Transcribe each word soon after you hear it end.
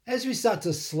As we start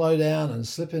to slow down and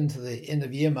slip into the end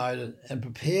of year mode and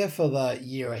prepare for the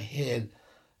year ahead,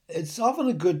 it's often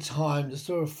a good time to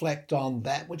sort of reflect on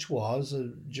that which was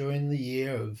during the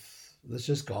year of that's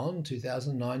just gone,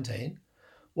 2019,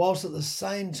 whilst at the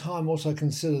same time also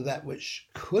consider that which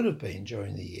could have been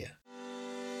during the year.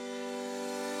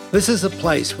 This is a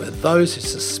place where those who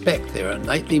suspect they're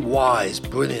innately wise,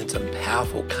 brilliant and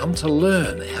powerful come to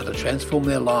learn how to transform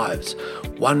their lives,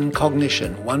 one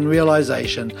cognition, one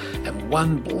realization and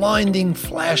one blinding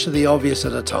flash of the obvious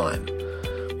at a time.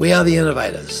 We are the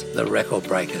innovators, the record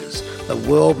breakers, the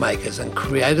world makers and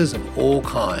creators of all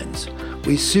kinds.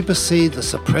 We supersede the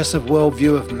suppressive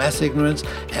worldview of mass ignorance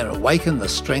and awaken the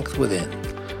strength within.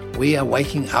 We are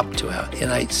waking up to our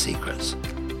innate secrets.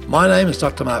 My name is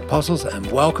Dr. Mark Postles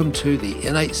and welcome to the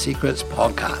Innate Secrets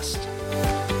podcast.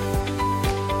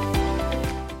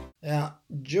 Now,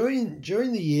 during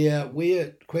the year, we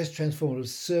at Quest Transformative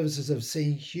Services have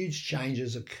seen huge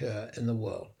changes occur in the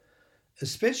world,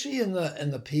 especially in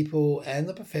the people and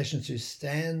the professions who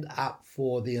stand up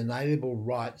for the inalienable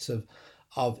rights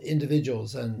of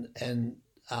individuals and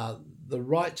the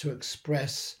right to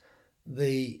express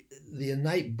the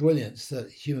innate brilliance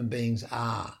that human beings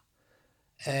are.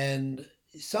 And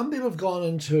some people have gone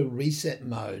into reset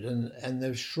mode and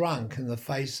they've shrunk in the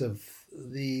face of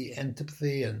the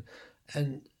antipathy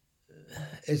and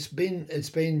it's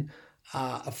been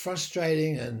a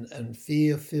frustrating and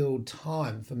fear-filled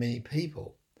time for many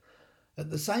people.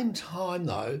 At the same time,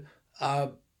 though,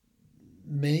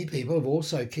 many people have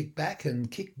also kicked back and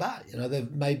kicked butt.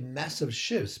 They've made massive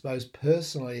shifts, both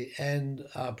personally and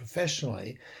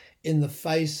professionally, in the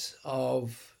face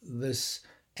of this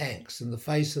angst, in the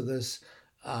face of this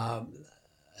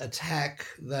attack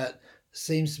that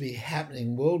seems to be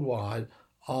happening worldwide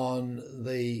on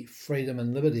the freedom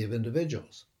and liberty of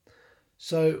individuals.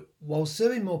 So while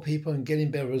serving more people and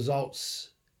getting better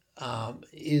results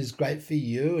is great for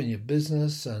you and your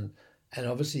business and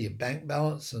obviously your bank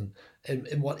balance and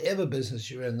in whatever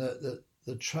business you're in,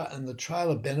 the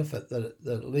trail of benefit that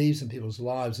it leaves in people's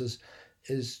lives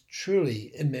is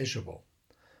truly immeasurable.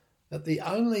 But the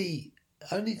only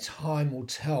time will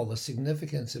tell the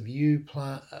significance of you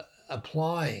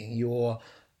applying your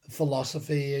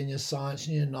philosophy and your science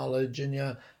and your knowledge and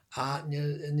your art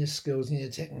and your skills and your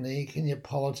technique and your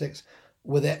politics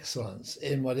with excellence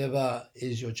in whatever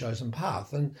is your chosen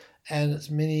path. And it's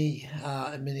in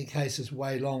many cases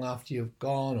way long after you've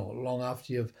gone or long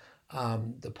after you've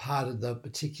departed the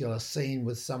particular scene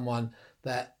with someone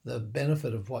that the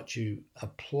benefit of what you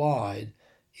applied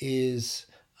is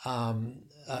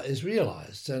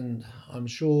realized. And I'm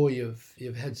sure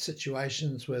you've had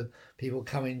situations with people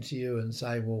coming to you and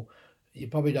saying, well, you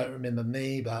probably don't remember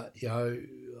me, but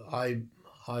I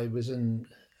was in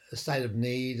a state of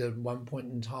need at one point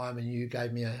in time and you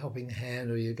gave me a helping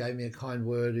hand or you gave me a kind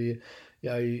word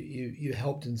or you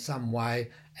helped in some way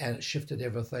and it shifted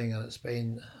everything and it's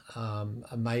been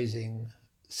amazing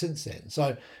since then.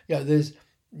 So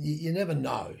you never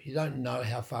know. You don't know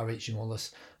how far-reaching all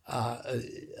this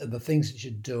the things that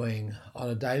you're doing on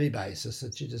a daily basis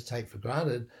that you just take for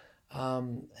granted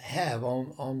have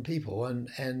on people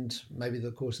and maybe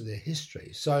the course of their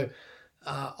history. So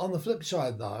on the flip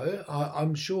side, though,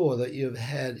 I'm sure that you've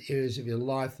had areas of your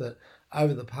life that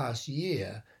over the past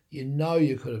year,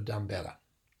 you could have done better.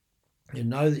 You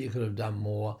know that you could have done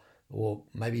more or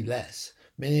maybe less.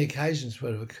 Many occasions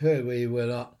would have occurred where you were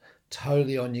not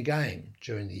totally on your game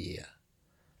during the year.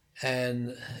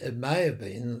 And it may have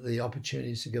been the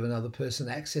opportunities to give another person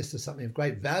access to something of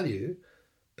great value,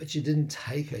 but you didn't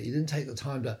take it. You didn't take the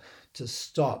time to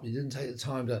stop. You didn't take the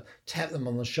time to tap them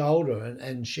on the shoulder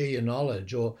and share your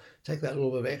knowledge or take that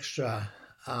little bit of extra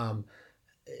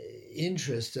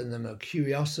interest in them or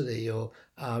curiosity or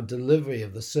delivery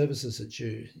of the services that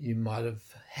you might have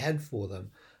had for them.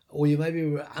 Or you maybe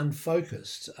were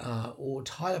unfocused or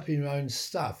tied up in your own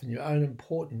stuff and your own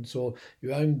importance or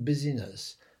your own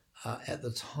busyness at the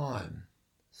time.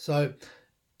 So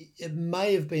it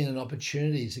may have been an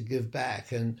opportunity to give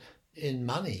back and in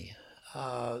money.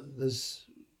 There's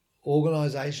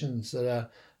organizations that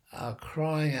are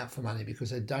crying out for money because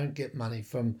they don't get money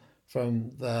from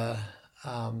the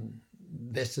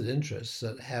vested interests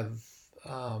that have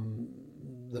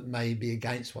that may be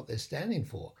against what they're standing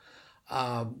for.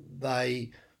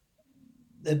 They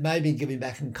may be giving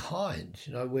back in kind,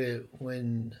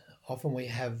 when often we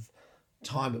have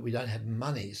time but we don't have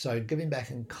money. So giving back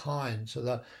in kind to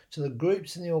the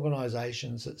groups and the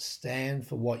organizations that stand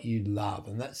for what you love.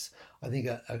 And that's, I think,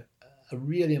 a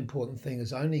really important thing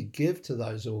is only give to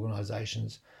those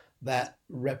organizations that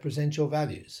represent your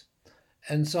values.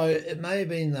 And so it may have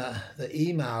been the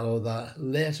email or the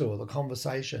letter or the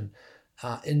conversation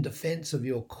in defense of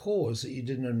your cause that you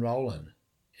didn't enroll in.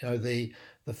 The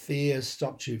fear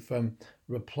stopped you from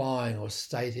replying or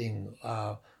stating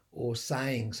or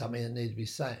saying something that needed to be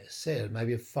said.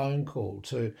 Maybe a phone call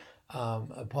to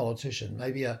a politician,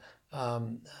 maybe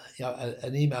an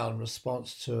email in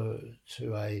response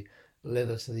to a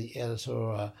letter to the editor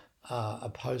or a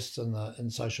post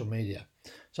in social media.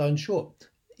 So in short,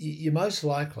 you most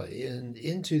likely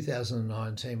in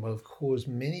 2019 will have caused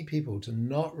many people to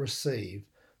not receive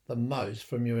the most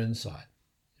from your insight,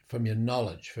 from your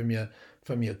knowledge, from your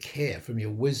care, from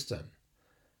your wisdom,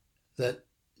 that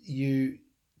you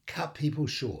cut people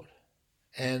short.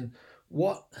 And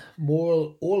what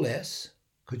more or less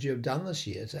could you have done this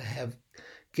year to have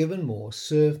given more,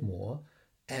 served more,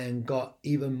 and got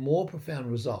even more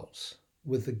profound results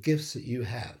with the gifts that you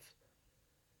have?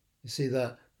 You see,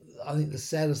 I think the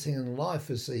saddest thing in life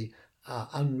is the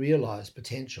unrealized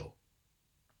potential.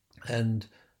 And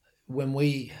when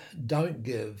we don't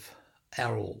give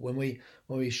our all, when we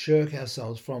shirk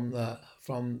ourselves from the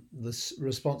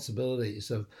responsibilities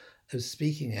of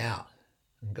speaking out,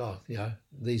 and God,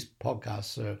 these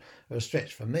podcasts are a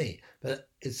stretch for me, but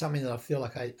it's something that I feel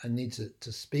like I need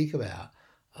to speak about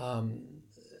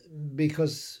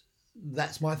because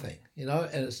that's my thing, and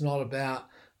it's not about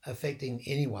affecting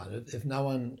anyone. If no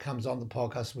one comes on the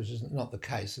podcast, which is not the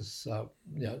case, it's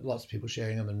lots of people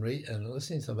sharing them and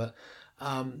listening to them, but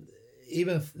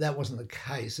even if that wasn't the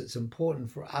case, it's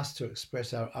important for us to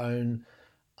express our own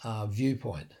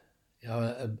viewpoint.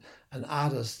 An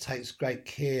artist takes great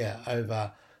care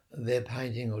over their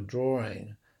painting or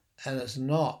drawing, and it's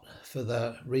not for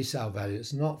the resale value.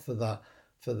 It's not for the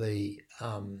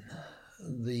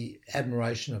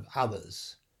admiration of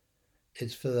others.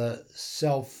 It's for the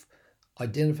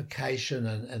self-identification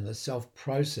and the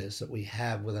self-process that we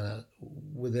have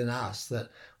within us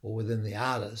or within the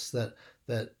artist that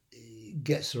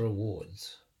gets the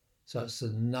rewards. So it's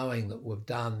the knowing that we've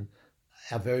done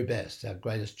our very best, our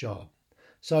greatest job.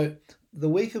 So the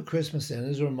week of Christmas then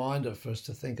is a reminder for us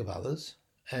to think of others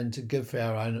and to give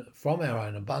from our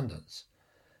own abundance.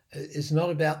 It's not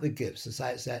about the gifts. It's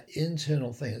that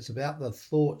internal thing. It's about the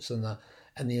thoughts and the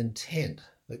intent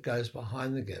that goes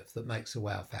behind the gift that makes the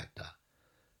wow factor.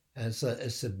 And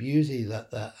it's the beauty that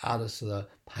the artist or the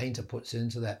painter puts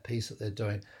into that piece that they're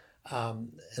doing.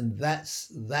 And that's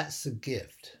the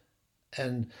gift.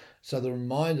 And so the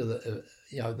reminder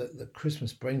that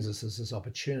Christmas brings us is this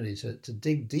opportunity to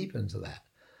dig deep into that.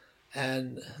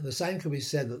 And the same could be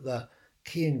said that the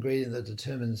key ingredient that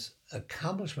determines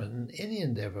accomplishment in any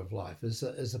endeavor of life is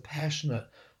a passionate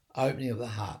opening of the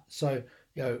heart. So,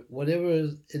 whatever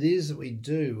it is that we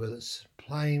do, whether it's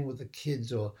playing with the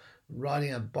kids or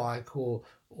riding a bike or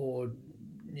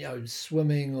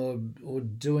swimming or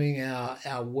doing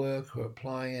our work or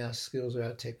applying our skills or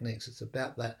our techniques, it's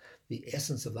about the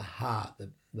essence of the heart,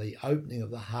 the opening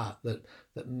of the heart that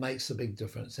makes a big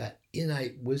difference. That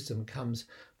innate wisdom comes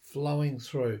flowing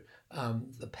through.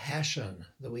 The passion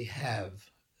that we have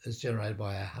is generated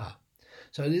by our heart.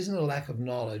 So it isn't a lack of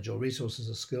knowledge or resources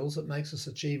or skills that makes us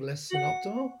achieve less than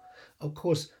optimal. Of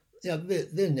course,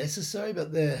 they're necessary,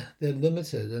 but they're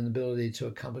limited in ability to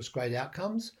accomplish great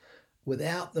outcomes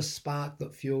without the spark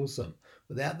that fuels them,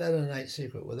 without that innate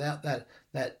secret, without that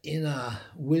inner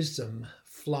wisdom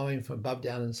flowing from above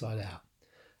down inside out.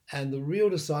 And the real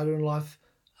decider in life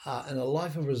and a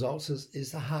life of results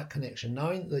is the heart connection,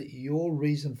 knowing that your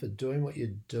reason for doing what you're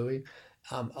doing,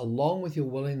 along with your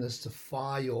willingness to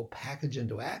fire your package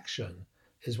into action,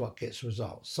 is what gets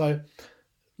results. So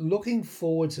looking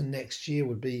forward to next year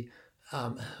would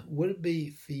it be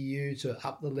for you to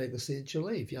up the legacy that you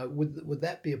leave? Would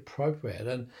that be appropriate?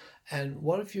 And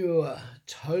what if you were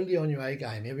totally on your A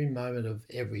game every moment of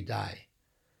every day?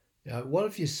 What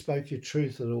if you spoke your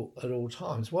truth at all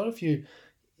times? What if you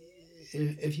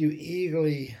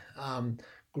eagerly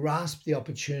grasp the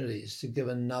opportunities to give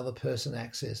another person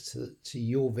access to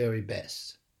your very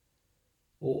best?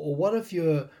 Or what if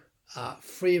you're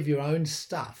free of your own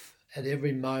stuff at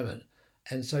every moment,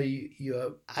 and so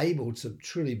you're able to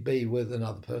truly be with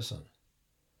another person?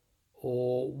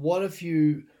 Or what if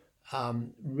you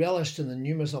relished in the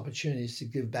numerous opportunities to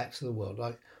give back to the world?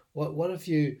 Like, what if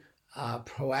you are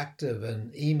proactive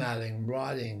in emailing,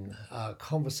 writing,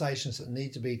 conversations that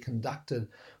need to be conducted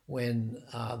when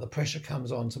the pressure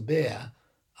comes on to bear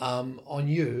on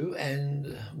you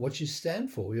and what you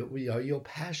stand for, your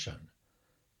passion?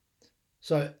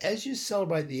 So as you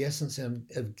celebrate the essence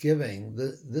of giving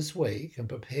this week and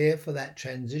prepare for that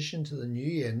transition to the new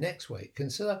year next week,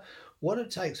 consider what it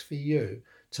takes for you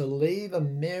to leave a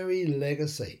merry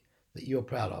legacy that you're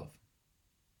proud of.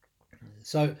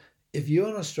 So if you're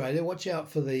in Australia, watch out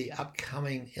for the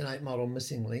upcoming Innate Model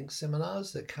Missing Links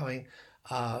seminars. They're coming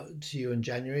to you in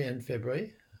January and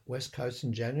February. West Coast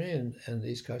in January and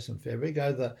East Coast in February.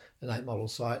 Go to the Innate Model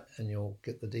site and you'll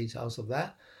get the details of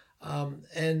that.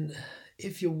 And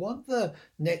if you want the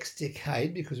next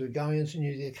decade, because we're going into a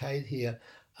new decade here,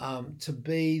 to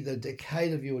be the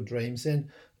decade of your dreams,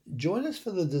 then join us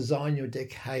for the Design Your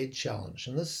Decade Challenge.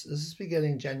 And this is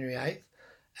beginning January 8th.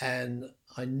 And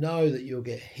I know that you'll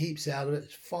get heaps out of it.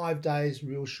 It's 5 days,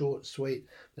 real short, sweet.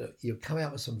 You'll come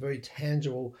out with some very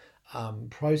tangible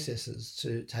processes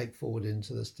to take forward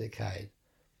into this decade.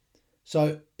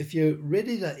 So if you're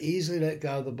ready to easily let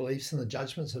go of the beliefs and the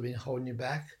judgments that have been holding you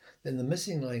back, then the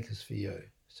missing link is for you.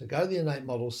 So go to the Innate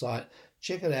Model site,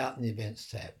 check it out in the Events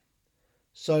tab.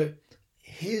 So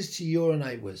here's to your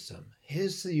innate wisdom.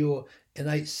 Here's to your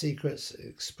innate secrets,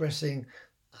 expressing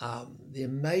the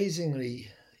amazingly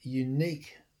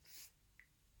unique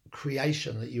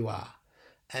creation that you are,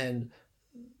 and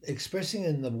expressing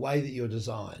in the way that you're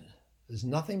designed. There's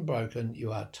nothing broken.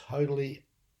 You are totally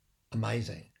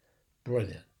amazing,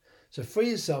 brilliant. So free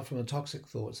yourself from the toxic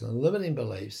thoughts and the limiting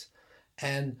beliefs,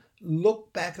 and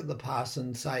look back at the past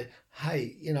and say,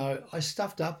 hey, I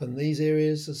stuffed up in these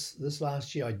areas this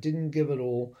last year. I didn't give it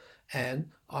all, and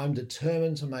I'm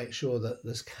determined to make sure that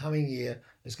this coming year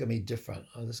is going to be different.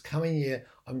 This coming year,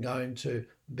 I'm going to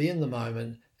be in the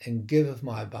moment and give of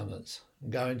my abundance. I'm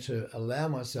going to allow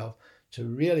myself to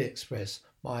really express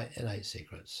my innate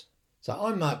secrets. So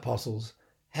I'm Mark Postles.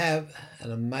 Have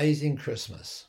an amazing Christmas.